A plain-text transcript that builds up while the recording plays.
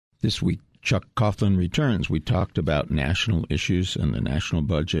This week, Chuck Coughlin returns. We talked about national issues and the national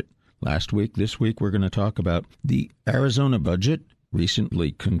budget last week. This week, we're going to talk about the Arizona budget,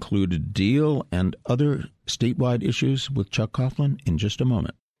 recently concluded deal, and other statewide issues with Chuck Coughlin in just a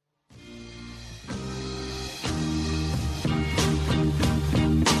moment.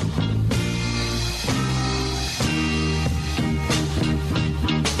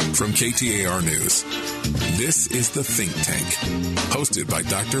 From KTAR News, this is The Think Tank, hosted by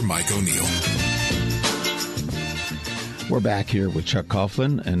Dr. Mike O'Neill. We're back here with Chuck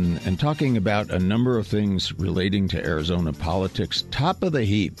Coughlin and talking about a number of things relating to Arizona politics. Top of the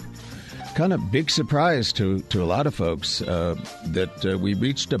heap. Kind of big surprise to a lot of folks that we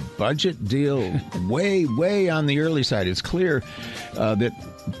reached a budget deal way on the early side. It's clear that,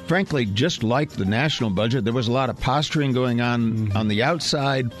 frankly, just like the national budget, there was a lot of posturing going on the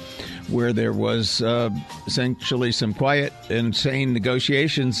outside, where there was essentially some quiet and sane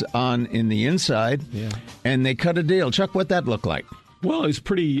negotiations in the inside, and they cut a deal. Chuck, what'd that look like? Well, it was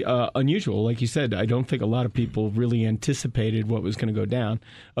pretty unusual. Like you said, I don't think a lot of people really anticipated what was going to go down.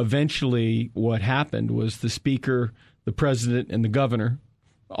 Eventually, what happened was the speaker, the president, and the governor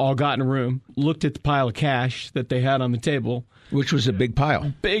all got in a room, looked at the pile of cash that they had on the table. Which was a big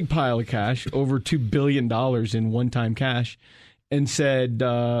pile. Big pile of cash, over $2 billion in one-time cash, and said,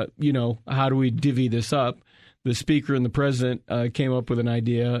 how do we divvy this up? The speaker and the president came up with an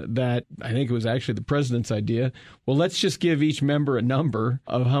idea that I think it was actually the president's idea. Well, let's just give each member a number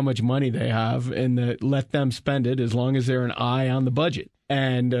of how much money they have and let them spend it as long as they're an eye on the budget.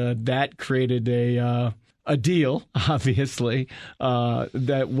 And that created a deal, obviously,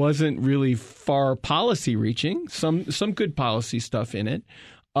 that wasn't really far policy reaching. Some good policy stuff in it,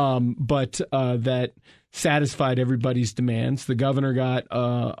 but that satisfied everybody's demands. The governor got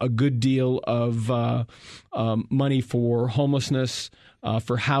a good deal of money for homelessness,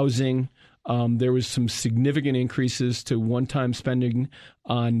 for housing. There was some significant increases to one-time spending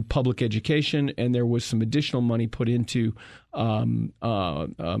on public education, and there was some additional money put into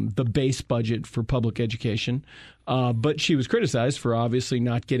the base budget for public education. But she was criticized for obviously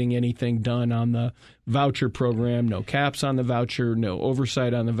not getting anything done on the voucher program, no caps on the voucher, no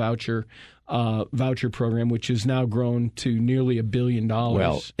oversight on the voucher program, which has now grown to nearly $1 billion.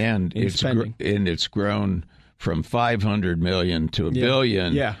 Well, and it's grown from $500 million to $1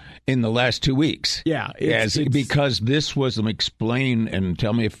 billion in the last 2 weeks. Yeah, because this was explain and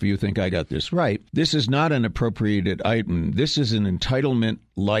tell me if you think I got this right. This is not an appropriated item. This is an entitlement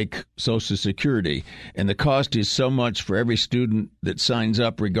like Social Security, and the cost is so much for every student that signs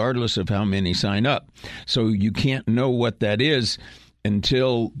up, regardless of how many sign up. So you can't know what that is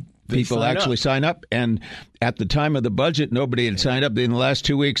until people actually sign up. And at the time of the budget, nobody had signed up. In the last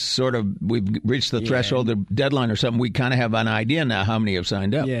 2 weeks, we've reached the threshold, the deadline or something. We kind of have an idea now how many have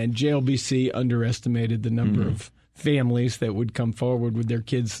signed up. Yeah, and JLBC underestimated the number of families that would come forward with their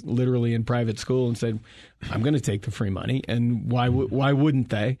kids literally in private school and said, I'm going to take the free money. And why wouldn't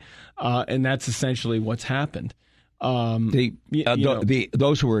they? And that's essentially what's happened. Those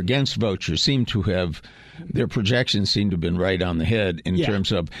who were against vouchers seem to have, their projections seem to have been right on the head in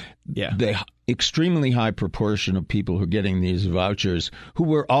terms of the extremely high proportion of people who are getting these vouchers who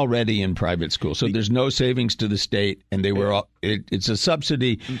were already in private school. So there's no savings to the state, and they were it's a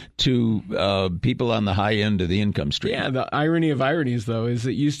subsidy to people on the high end of the income stream. Yeah, the irony of ironies, though, is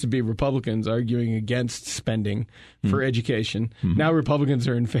it used to be Republicans arguing against spending for education. Now Republicans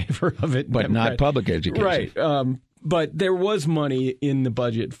are in favor of it. But not public education. Right. But there was money in the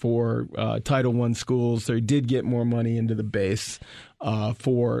budget for Title I schools. They did get more money into the base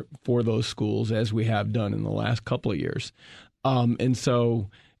for those schools, as we have done in the last couple of years. And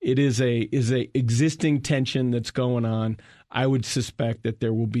so it is a existing tension that's going on. I would suspect that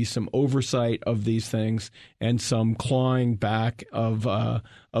there will be some oversight of these things and some clawing back of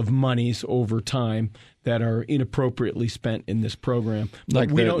monies over time that are inappropriately spent in this program. Like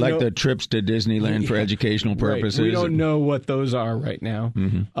the trips to Disneyland for educational purposes. Right. We don't know what those are right now,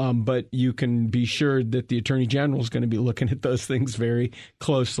 but you can be sure that the Attorney General is going to be looking at those things very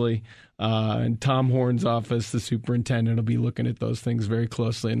closely. And Tom Horn's office, the superintendent, will be looking at those things very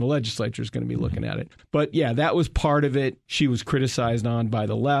closely, and the legislature is going to be looking at it. But yeah, that was part of it. She was criticized on by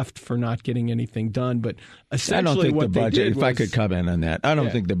the left for not getting anything done. But essentially, I don't think what the budget. they did if I could comment on that, I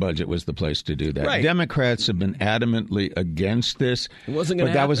don't think the budget was the place to do that. Right. Democrats have been adamantly against this. It wasn't going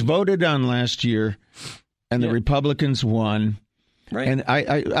to happen. That was voted on last year, and the Republicans won. Right. And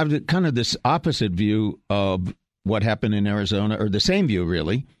I have kind of this opposite view of what happened in Arizona, or the same view,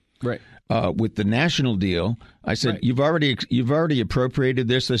 really. Right. With the national deal, I said, you've already appropriated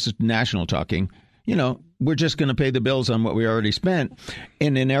this. This is national talking. we're just going to pay the bills on what we already spent.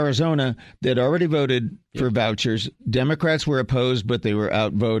 And in Arizona, they'd already voted for vouchers. Democrats were opposed, but they were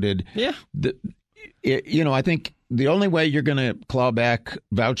outvoted. Yeah. I think the only way you're going to claw back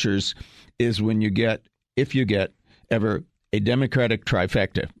vouchers is if you get ever a Democratic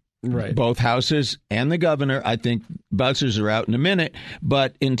trifecta. Right. Both houses and the governor. I think vouchers are out in a minute.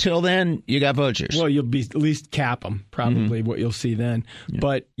 But until then, you got vouchers. Well, you'll at least cap them, probably what you'll see then. Yeah.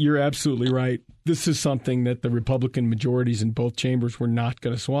 But you're absolutely right. This is something that the Republican majorities in both chambers were not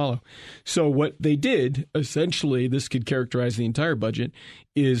going to swallow. So what they did, essentially, this could characterize the entire budget,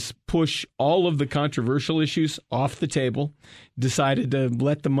 is push all of the controversial issues off the table, decided to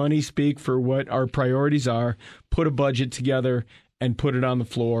let the money speak for what our priorities are, put a budget together, and put it on the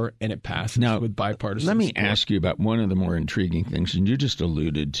floor, and it passes with bipartisan support. Let me support. ask you about one of the more intriguing things, and you just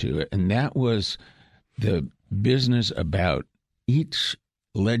alluded to it, and that was the business about each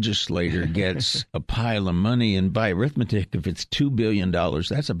legislator gets a pile of money, and by arithmetic, if it's $2 billion,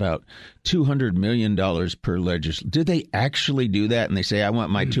 that's about $200 million per legislator. Did they actually do that? And they say, I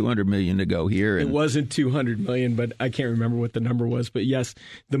want my $200 million to go here. It wasn't $200 million, but I can't remember what the number was. But yes,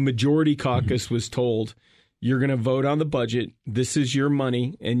 the majority caucus was told, you're going to vote on the budget. This is your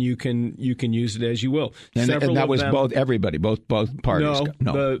money, and you can use it as you will. And that was both parties.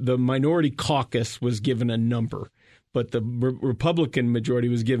 No. The minority caucus was given a number, but the Republican majority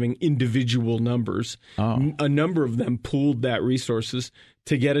was giving individual numbers. Oh. A number of them pooled that resources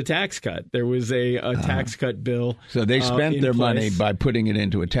to get a tax cut. There was a tax cut bill. So they spent their money by putting it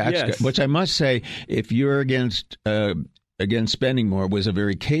into a tax cut, which I must say, if you're against spending more, was a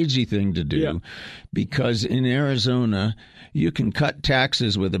very cagey thing to do, because in Arizona, you can cut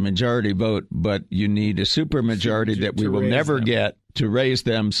taxes with a majority vote, but you need a supermajority that we will never get to raise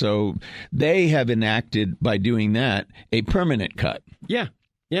them. So they have enacted, by doing that, a permanent cut. Yeah,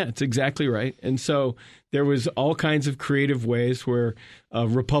 it's exactly right. And so there was all kinds of creative ways where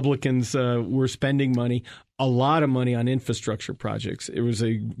Republicans were spending money. A lot of money on infrastructure projects. It was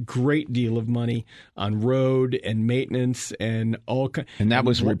a great deal of money on road and maintenance and all kinds. And that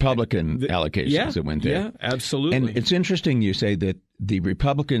was Republican allocations that went there. Yeah, absolutely. And it's interesting you say that the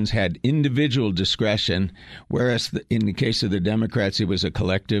Republicans had individual discretion, whereas in the case of the Democrats, it was a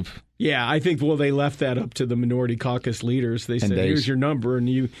collective. Yeah, I think, they left that up to the minority caucus leaders. They said, here's your number, and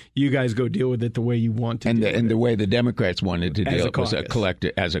you guys go deal with it the way you want to deal with it. And the way the Democrats wanted to deal was a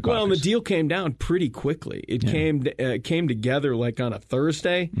collective, as a caucus. Well, and the deal came down pretty quickly. It came together like on a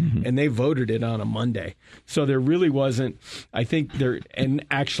Thursday, and they voted it on a Monday. So there really wasn't, I think and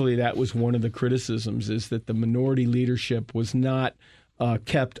actually that was one of the criticisms, is that the minority leadership was not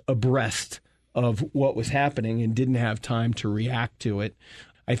kept abreast of what was happening and didn't have time to react to it.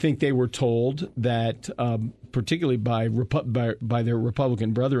 I think they were told that, particularly by their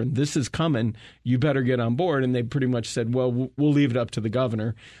Republican brethren, this is coming, you better get on board. And they pretty much said, well, we'll leave it up to the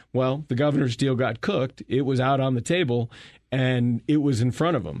governor. Well, the governor's deal got cooked. It was out on the table, and it was in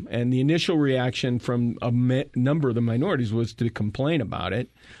front of them. And the initial reaction from a number of the minorities was to complain about it.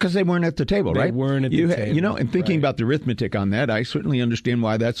 Because they weren't at the table, right? They weren't at the table. And thinking about the arithmetic on that, I certainly understand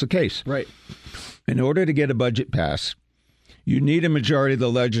why that's the case. Right. In order to get a budget passed, you need a majority of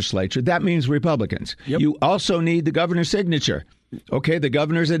the legislature. That means Republicans. Yep. You also need the governor's signature. Okay, the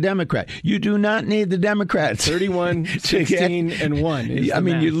governor's a Democrat. You do not need the Democrats. 31, 16, and 1.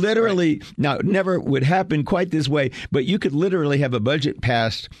 You literally, now, it never would happen quite this way, but you could literally have a budget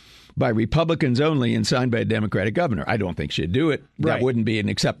passed by Republicans only and signed by a Democratic governor. I don't think she'd do it. Right. That wouldn't be an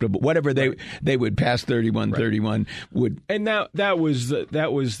acceptable. Whatever they would pass 31 would. And that was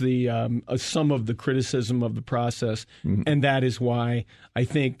the some of the criticism of the process, and that is why I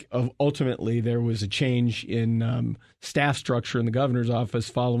think ultimately there was a change in staff structure in the governor's office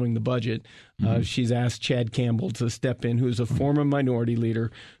following the budget. She's asked Chad Campbell to step in, who's a former minority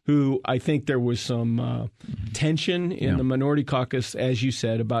leader, who I think there was some tension in the minority caucus, as you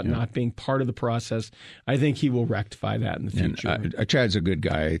said, about not being part of the process. I think he will rectify that in the future. And, Chad's a good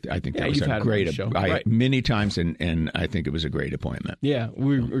guy. I think that was a great show. Many times, and I think it was a great appointment. Yeah,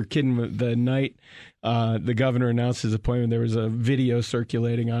 we were kidding. The night the governor announced his appointment, there was a video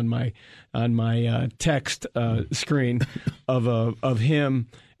circulating on my text screen of him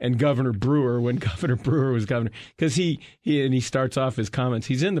and Governor Brewer, when Governor Brewer was governor, because he starts off his comments.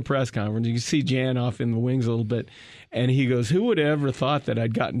 He's in the press conference. You can see Jan off in the wings a little bit, and he goes, "Who would have ever thought that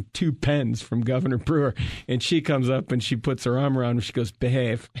I'd gotten 2 pens from Governor Brewer?" And she comes up and she puts her arm around him. She goes,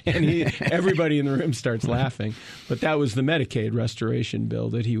 "Behave," and everybody in the room starts laughing. But that was the Medicaid restoration bill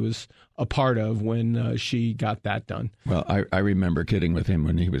that he was a part of when she got that done. Well, I remember kidding with him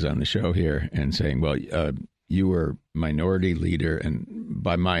when he was on the show here and saying, "Well, you were minority leader, and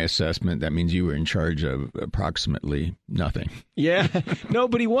by my assessment, that means you were in charge of approximately nothing. Yeah,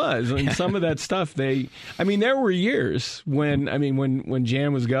 nobody was. And some of that stuff, there were years when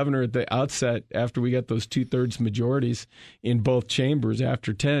Jan was governor at the outset, after we got those 2/3 majorities in both chambers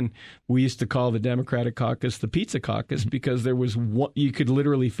after 10, we used to call the Democratic caucus the pizza caucus because there was one, you could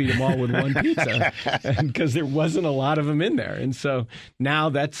literally feed them all with one pizza because there wasn't a lot of them in there. And so now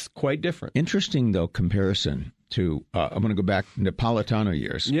that's quite different. Interesting, though, comparison to, I'm going to go back Napolitano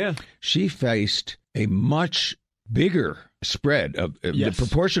years. Yeah. She faced a much bigger spread of Yes. the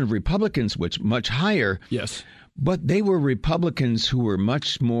proportion of Republicans, which much higher. Yes. But they were Republicans who were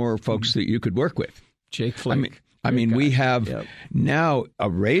much more folks that you could work with. Jake Flake. We have Yep. now a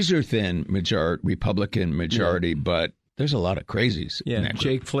razor-thin Republican majority, but there's a lot of crazies. in Yeah, that group.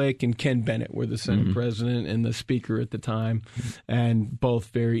 Jake Flake and Ken Bennett were the Senate president and the speaker at the time, and both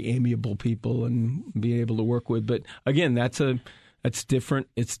very amiable people and be able to work with. But again, that's different.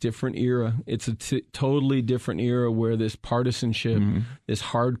 It's different era. It's a totally different era where this partisanship, this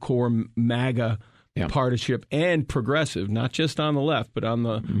hardcore MAGA partisanship, and progressive, not just on the left, but on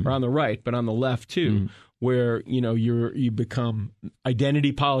the or on the right, but on the left too. Where you become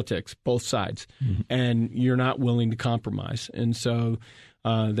identity politics, both sides, and you're not willing to compromise, and so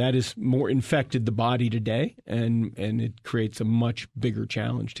that has more infected the body today, and it creates a much bigger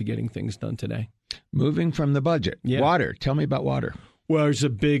challenge to getting things done today. Moving from the budget, water. Tell me about water. Well, there's a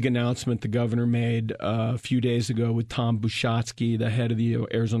big announcement the governor made a few days ago with Tom Bushatsky, the head of the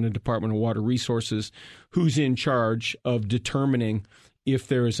Arizona Department of Water Resources, who's in charge of determining if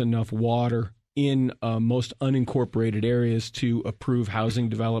there is enough water in most unincorporated areas to approve housing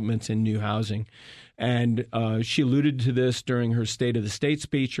developments and new housing. And she alluded to this during her State of the State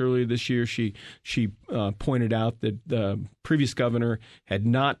speech earlier this year. She pointed out that the previous governor had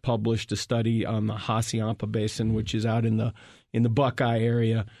not published a study on the Hassayampa Basin, which is out in the Buckeye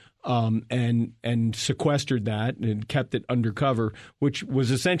area, and sequestered that and kept it undercover, which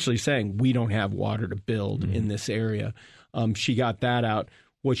was essentially saying we don't have water to build in this area. She got that out.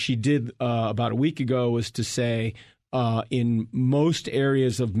 What she did about a week ago was to say in most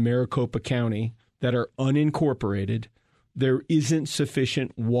areas of Maricopa County that are unincorporated, there isn't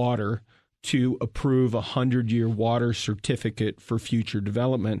sufficient water to approve a 100-year water certificate for future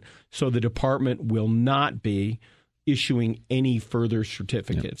development. So the department will not be issuing any further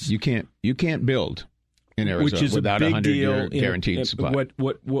certificates. You can't build in Arizona, which is without a big 100-year deal. guaranteed supply.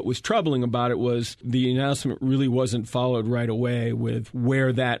 What was troubling about it was the announcement really wasn't followed right away with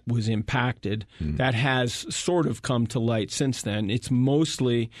where that was impacted. That has sort of come to light since then. It's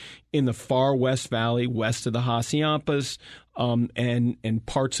mostly in the far West Valley, west of the Hassayampas, and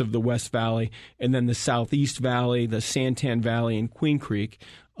parts of the West Valley, and then the Southeast Valley, the Santan Valley, and Queen Creek,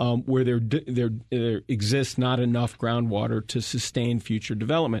 where there exists not enough groundwater to sustain future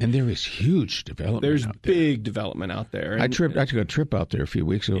development. And there is huge development. There's out there. big development out there. I took a trip out there a few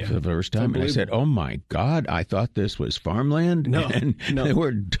weeks ago for the first time, and I said, "Oh my God! I thought this was farmland." No, and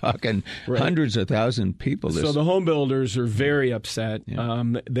we're talking hundreds of thousand people. So the home builders are very upset.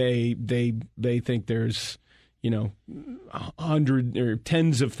 They think there's hundred or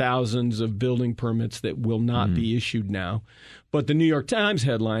tens of thousands of building permits that will not be issued now. But the New York Times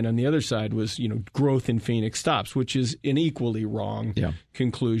headline on the other side was, growth in Phoenix stops, which is an equally wrong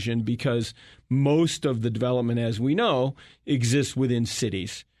conclusion because most of the development, as we know, exists within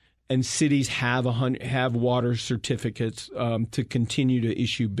cities. And cities have water certificates to continue to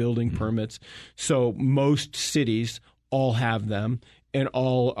issue building permits. So most cities all have them and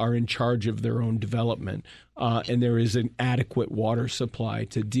all are in charge of their own development. And there is an adequate water supply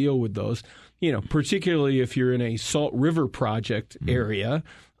to deal with those. Particularly if you're in a Salt River Project area,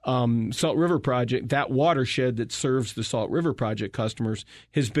 Salt River Project, that watershed that serves the Salt River Project customers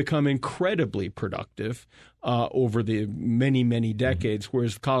has become incredibly productive over the many, many decades,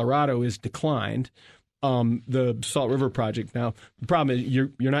 whereas Colorado has declined. The Salt River Project. Now, the problem is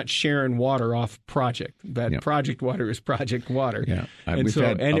you're not sharing water off project. That project water is project water. Yeah.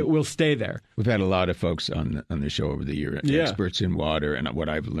 It will stay there. We've had a lot of folks on the show over the year, experts in water, and what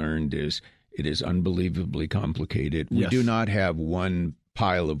I've learned is it is unbelievably complicated. We do not have one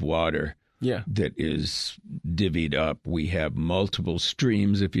pile of water that is divvied up. We have multiple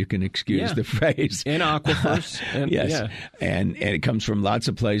streams, if you can excuse the phrase. And aquifers. And it comes from lots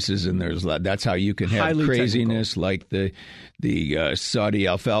of places, and that's how you can have highly craziness technical. like the Saudi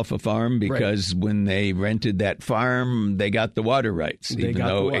alfalfa farm, because when they rented that farm, they got the water rights.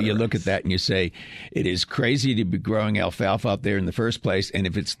 Look at that and you say, it is crazy to be growing alfalfa out there in the first place, and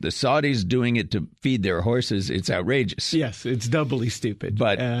if it's the Saudis doing it to feed their horses, it's outrageous. Yes, it's doubly stupid.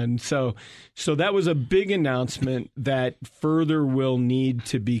 And so So that was a big announcement that further will need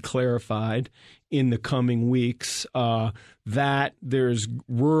to be clarified in the coming weeks. That there's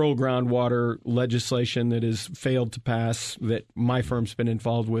rural groundwater legislation that has failed to pass that my firm's been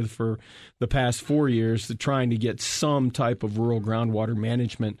involved with for the past 4 years, trying to get some type of rural groundwater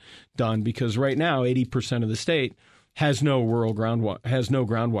management done, because right now 80% of the state has no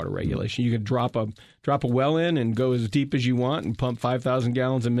groundwater regulation. You can drop a well in and go as deep as you want and pump 5,000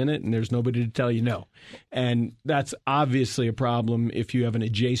 gallons a minute, and there's nobody to tell you no. And that's obviously a problem if you have an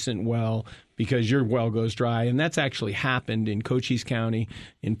adjacent well, because your well goes dry. And that's actually happened in Cochise County,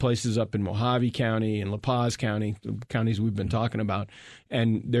 in places up in Mojave County, in La Paz County, the counties we've been talking about.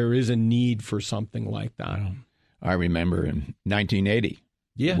 And there is a need for something like that. I remember in 1980.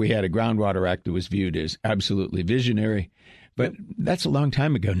 Yeah. We had a groundwater act that was viewed as absolutely visionary, but that's a long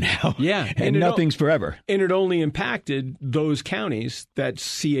time ago now. Yeah. and nothing's forever. And it only impacted those counties that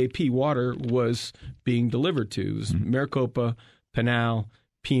CAP water was being delivered to. It was Maricopa, Pinal,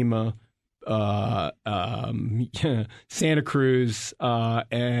 Pima, Santa Cruz,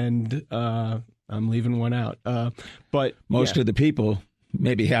 and I'm leaving one out. But most of the people,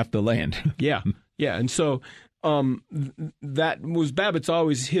 maybe half the land. Yeah. And so that was Babbitt's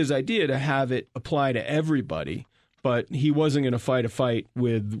always his idea, to have it apply to everybody, but he wasn't going to fight a fight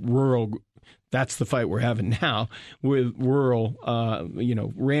with rural. That's the fight we're having now with rural,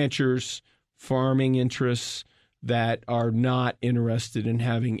 ranchers, farming interests that are not interested in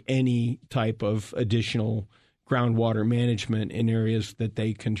having any type of additional groundwater management in areas that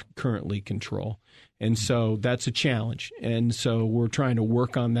they can currently control. And so that's a challenge. And so we're trying to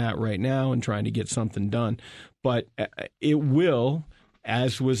work on that right now and trying to get something done. But it will,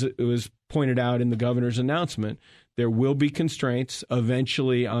 as it was pointed out in the governor's announcement, there will be constraints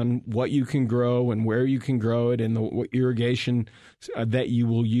eventually on what you can grow and where you can grow it and the irrigation that you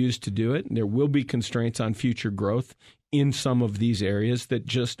will use to do it. And there will be constraints on future growth in some of these areas that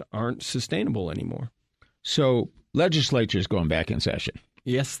just aren't sustainable anymore. So legislature's going back in session.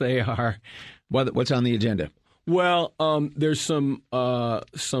 Yes, they are. What's on the agenda? Well, there's some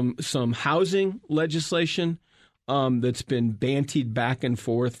housing legislation that's been bantied back and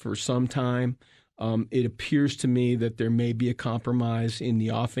forth for some time. It appears to me that there may be a compromise in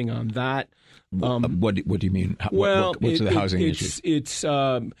the offing on that. What do you mean? Well, what's the housing issue? It's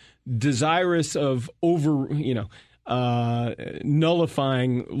desirous of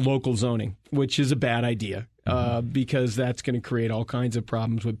nullifying local zoning, which is a bad idea because that's going to create all kinds of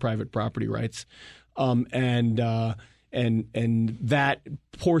problems with private property rights. And that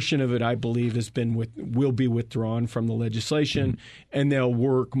portion of it, I believe, will be withdrawn from the legislation, and they'll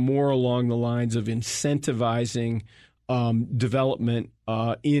work more along the lines of incentivizing development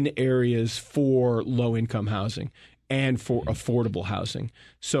in areas for low-income housing and for affordable housing.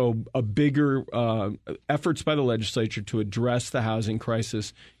 So a bigger efforts by the legislature to address the housing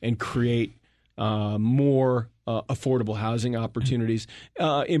crisis and create more affordable housing opportunities.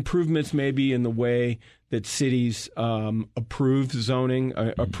 Improvements maybe in the way that cities approve zoning,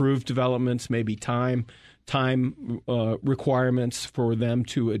 approve developments, maybe time requirements for them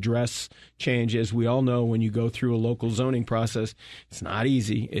to address change. As we all know, when you go through a local zoning process, it's not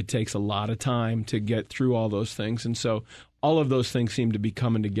easy. It takes a lot of time to get through all those things. And so all of those things seem to be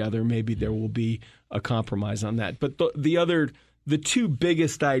coming together. Maybe there will be a compromise on that. But the two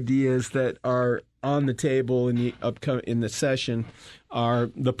biggest ideas that are on the table in the session are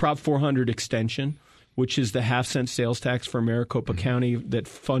the Prop 400 extension, which is the half-cent sales tax for Maricopa County that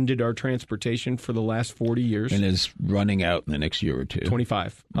funded our transportation for the last 40 years. And is running out in the next year or two.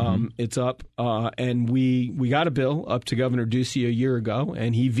 25. It's up. And we got a bill up to Governor Ducey a year ago,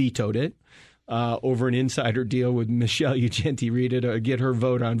 and he vetoed it over an insider deal with Michelle Ugenti-Rita to get her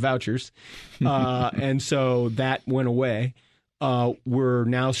vote on vouchers. And so that went away. We're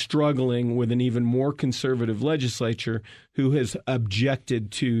now struggling with an even more conservative legislature who has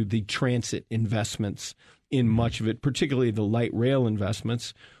objected to the transit investments in much of it, particularly the light rail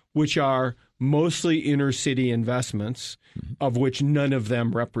investments, which are mostly inner city investments, of which none of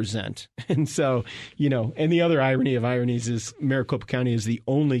them represent. And so, and the other irony of ironies is Maricopa County is the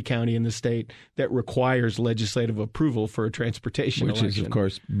only county in the state that requires legislative approval for a transportation election. Which is, of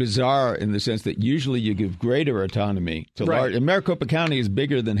course, bizarre in the sense that usually you give greater autonomy to large. And Maricopa County is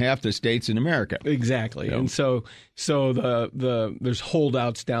bigger than half the states in America. Exactly. And so there's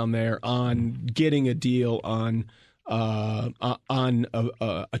holdouts down there on getting a deal on a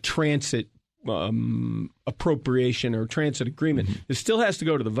transit appropriation or transit agreement. It still has to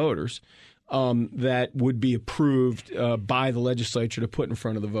go to the voters. that would be approved by the legislature to put in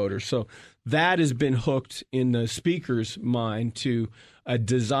front of the voters. So that has been hooked in the speaker's mind to a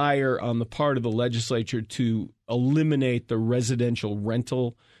desire on the part of the legislature to eliminate the residential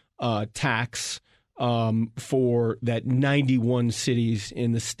rental tax for that 91 cities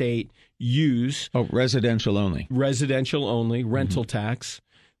in the state use. Oh, residential only. Residential only, rental tax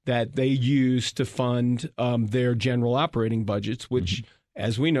that they use to fund their general operating budgets, which,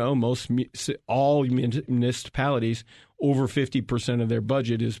 as we know, all municipalities, over 50% of their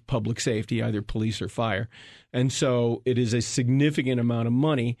budget is public safety, either police or fire. And so it is a significant amount of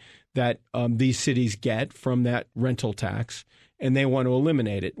money that these cities get from that rental tax, and they want to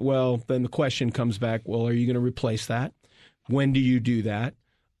eliminate it. Well, then the question comes back, well, are you going to replace that? When do you do that?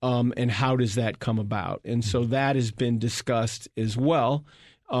 And how does that come about? And so that has been discussed as well.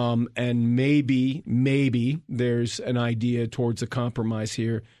 And maybe there's an idea towards a compromise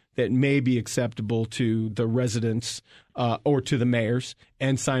here that may be acceptable to the residents or to the mayors,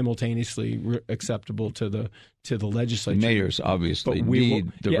 and simultaneously acceptable to the legislature. Mayors obviously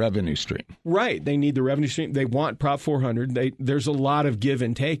need the revenue stream. Right. They need the revenue stream. They want Prop 400. There's a lot of give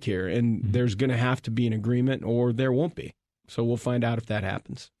and take here, and there's going to have to be an agreement or there won't be. So we'll find out if that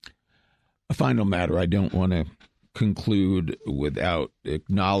happens. A final matter. I don't want to conclude without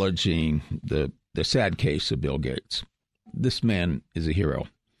acknowledging the sad case of Bill Gates. This man is a hero.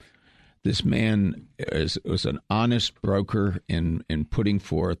 This man was an honest broker in putting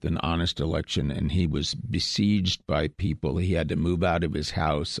forth an honest election, and he was besieged by people. He had to move out of his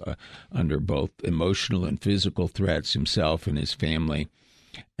house under both emotional and physical threats, himself and his family.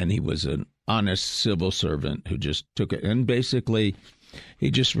 And he was an honest civil servant who just took it. And basically,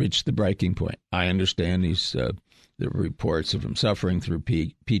 he just reached the breaking point. I understand the reports of him suffering through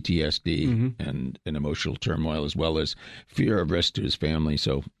PTSD and emotional turmoil, as well as fear of risk to his family.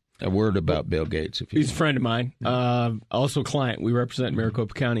 So a word about Bill Gates. He's a friend of mine, also a client. We represent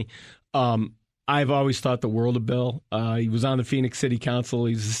Maricopa County. I've always thought the world of Bill. He was on the Phoenix City Council.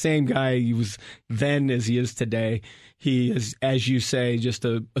 He's the same guy he was then as he is today. He is, as you say, just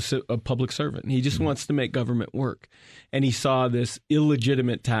a public servant. He just wants to make government work. And he saw this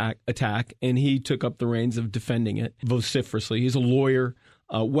illegitimate attack, and he took up the reins of defending it vociferously. He's a lawyer.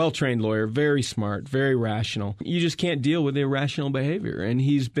 A well-trained lawyer, very smart, very rational. You just can't deal with irrational behavior. And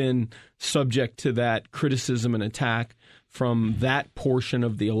he's been subject to that criticism and attack from that portion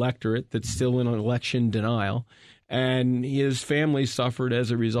of the electorate that's still in election denial. And his family suffered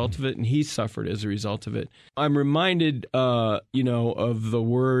as a result of it, and he suffered as a result of it. I'm reminded, of the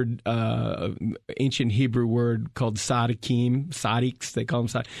word, ancient Hebrew word called tzaddikim, tzaddiks, they call them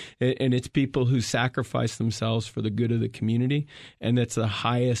tzaddiks, and it's people who sacrifice themselves for the good of the community, and that's the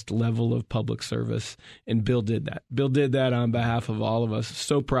highest level of public service. And Bill did that. Bill did that on behalf of all of us.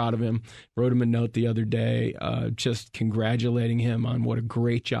 So proud of him. Wrote him a note the other day, just congratulating him on what a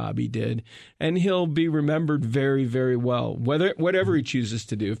great job he did. And he'll be remembered very, very well, whatever he chooses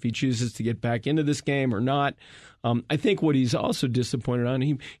to do. If he chooses to get back into this game or not. I think what he's also disappointed on,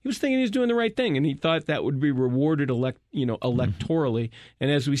 he was thinking he was doing the right thing, and he thought that would be rewarded electorally. And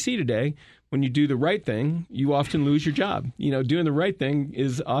as we see today, when you do the right thing, you often lose your job. Doing the right thing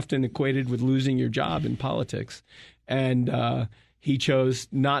is often equated with losing your job in politics. And he chose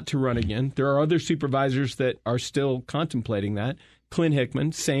not to run again. There are other supervisors that are still contemplating that. Clint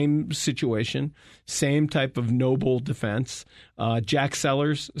Hickman, same situation, same type of noble defense. Jack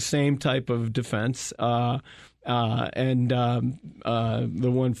Sellers, same type of defense. And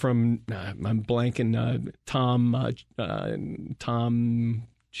the one from, I'm blanking, Tom,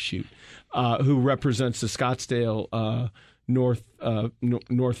 who represents the Scottsdale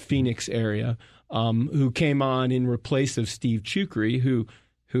North Phoenix area, who came on in replace of Steve Chukri, who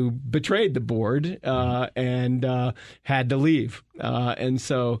betrayed the board and had to leave. And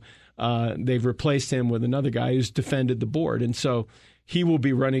so they've replaced him with another guy who's defended the board. And so he will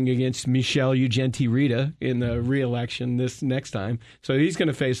be running against Michelle Ugenti-Rita in the re-election this next time. So he's going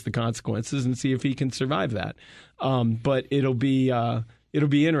to face the consequences and see if he can survive that. But it'll be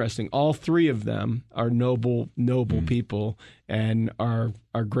interesting. All three of them are noble people and are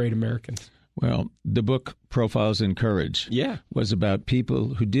great Americans. Well, the book Profiles in Courage was about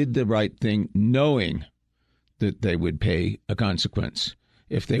people who did the right thing knowing that they would pay a consequence.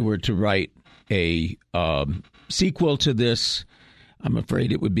 If they were to write a sequel to this, I'm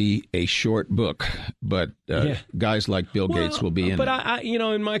afraid it would be a short book, but guys like Bill Gates will be in it. But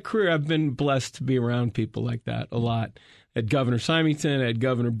in my career, I've been blessed to be around people like that a lot. At Governor Symington, at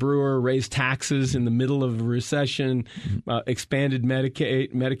Governor Brewer, raised taxes in the middle of a recession, expanded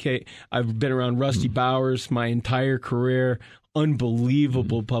Medicaid. I've been around Rusty Bowers my entire career,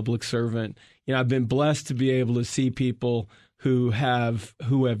 unbelievable public servant. I've been blessed to be able to see people who have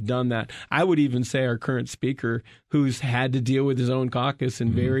done that. I would even say our current speaker, who's had to deal with his own caucus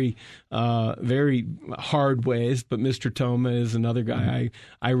in very hard ways. But Mr. Toma is another guy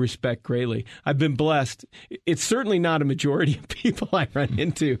I respect greatly. I've been blessed. It's certainly not a majority of people I run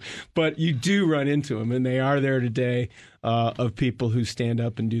into, but you do run into them, and they are there today, of people who stand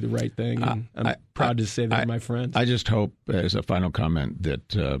up and do the right thing. And I'm proud to say they're my friends. I just hope, as a final comment,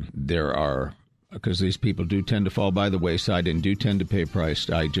 that there are, because these people do tend to fall by the wayside and do tend to pay a price.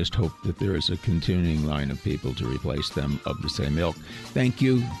 I just hope that there is a continuing line of people to replace them of the same ilk. Thank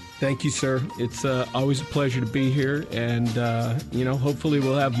you. Thank you, sir. It's always a pleasure to be here, and hopefully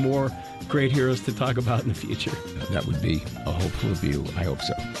we'll have more great heroes to talk about in the future. That would be a hopeful view. I hope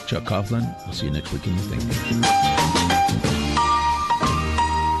so. Chuck Coughlin, I'll see you next week in the Think Tank.